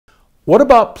What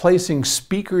about placing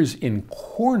speakers in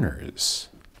corners?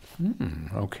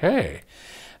 Okay.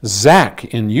 Zach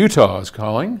in Utah is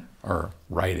calling, or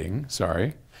writing,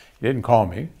 sorry. He didn't call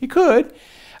me. He could.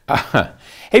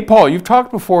 Hey, Paul, you've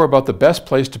talked before about the best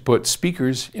place to put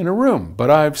speakers in a room, but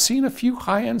I've seen a few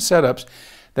high-end setups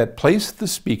that place the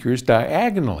speakers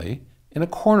diagonally in a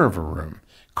corner of a room,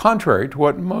 contrary to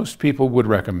what most people would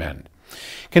recommend.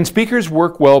 Can speakers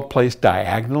work well placed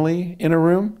diagonally in a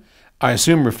room? I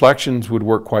assume reflections would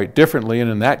work quite differently, and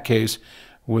in that case,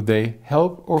 would they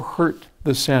help or hurt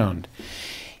the sound?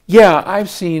 Yeah, I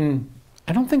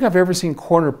don't think I've ever seen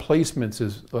corner placements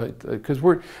as like, because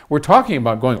we're talking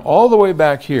about going all the way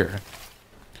back here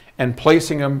and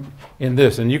placing them in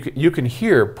this, and you can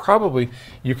hear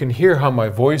how my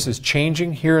voice is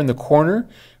changing here in the corner,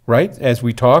 right, as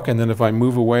we talk, and then if I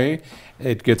move away,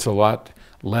 it gets a lot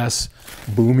less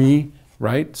boomy,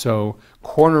 right? So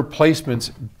corner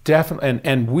placements definitely,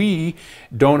 and we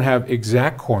don't have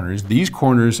exact corners. These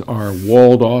corners are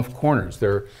walled off corners.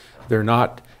 They're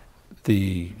not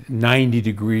the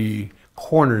 90-degree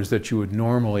corners that you would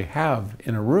normally have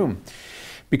in a room.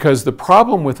 Because the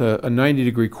problem with a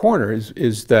 90-degree corner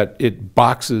is that it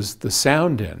boxes the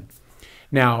sound in.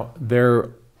 Now, there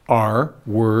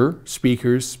were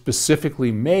speakers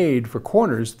specifically made for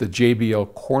corners. The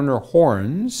JBL corner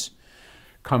horns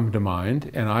come to mind,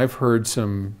 and I've heard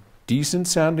some decent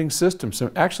sounding systems.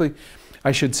 So actually,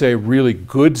 I should say really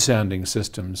good sounding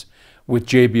systems with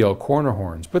JBL corner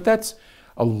horns, but that's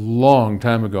a long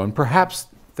time ago, and perhaps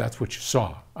that's what you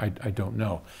saw. I don't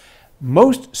know.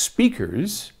 Most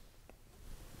speakers,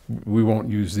 we won't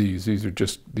use these. These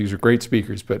are great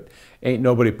speakers, but ain't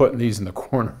nobody putting these in the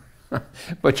corner.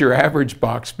 But your average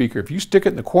box speaker, if you stick it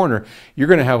in the corner, you're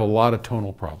going to have a lot of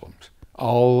tonal problems.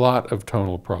 A lot of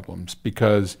tonal problems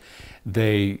because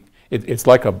it's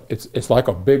like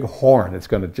a big horn. It's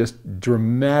going to just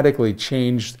dramatically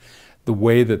change the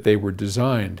way that they were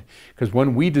designed. Because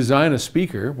when we design a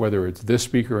speaker, whether it's this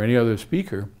speaker or any other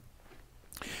speaker,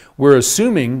 we're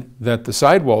assuming that the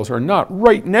sidewalls are not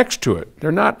right next to it.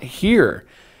 They're not here.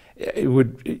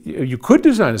 You could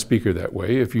design a speaker that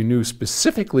way if you knew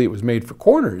specifically it was made for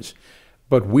corners,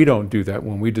 but we don't do that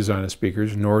when we design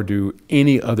speakers, nor do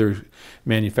any other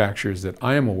manufacturers that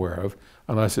I am aware of,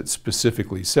 unless it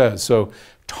specifically says. So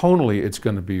tonally, it's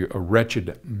going to be a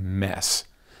wretched mess.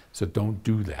 So don't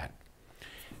do that.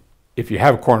 If you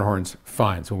have corner horns,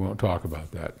 fine, so we won't talk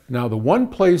about that. Now, the one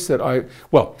place that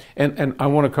and I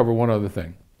want to cover one other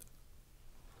thing.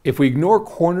 If we ignore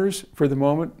corners for the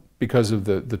moment because of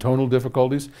the tonal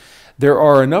difficulties, there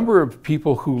are a number of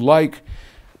people who like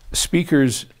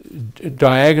speakers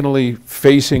diagonally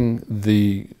facing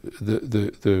the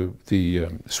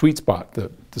sweet spot,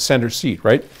 the center seat,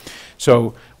 right?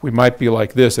 So we might be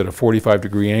like this at a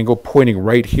 45-degree angle, pointing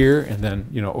right here, and then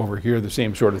over here the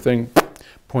same sort of thing,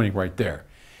 pointing right there.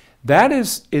 That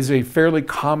is a fairly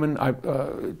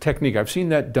common technique. I've seen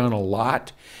that done a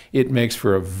lot. It makes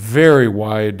for a very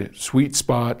wide sweet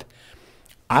spot.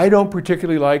 I don't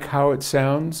particularly like how it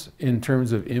sounds in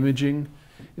terms of imaging.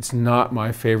 It's not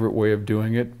my favorite way of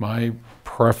doing it. My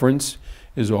preference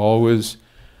is always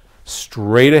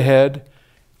straight ahead,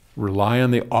 rely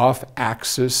on the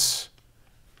off-axis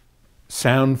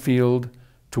sound field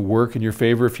to work in your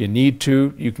favor. If you need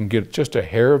to, you can get just a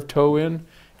hair of toe in,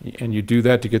 and you do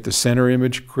that to get the center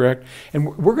image correct.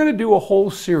 And we're going to do a whole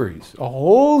series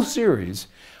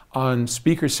on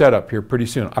speaker setup here pretty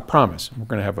soon. I promise. We're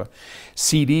going to have a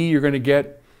CD you're going to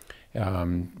get.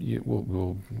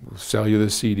 We'll sell you the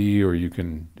CD, or you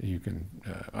can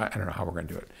I don't know how we're going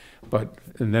to do it.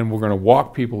 And then we're going to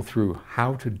walk people through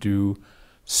how to do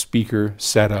speaker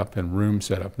setup and room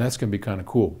setup. And that's going to be kind of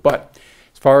cool. But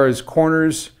as far as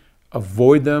corners,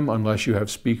 avoid them unless you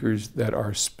have speakers that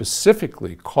are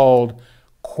specifically called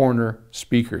corner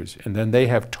speakers. And then they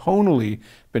have tonally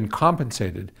been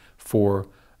compensated for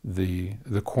the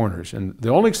corners. And the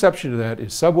only exception to that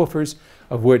is subwoofers,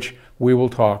 of which we will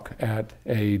talk at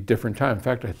a different time. In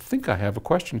fact, I think I have a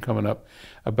question coming up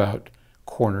about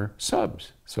corner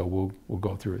subs. So we'll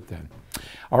go through it then.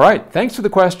 All right, thanks for the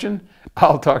question.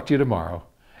 I'll talk to you tomorrow.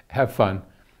 Have fun.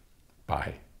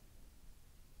 Bye.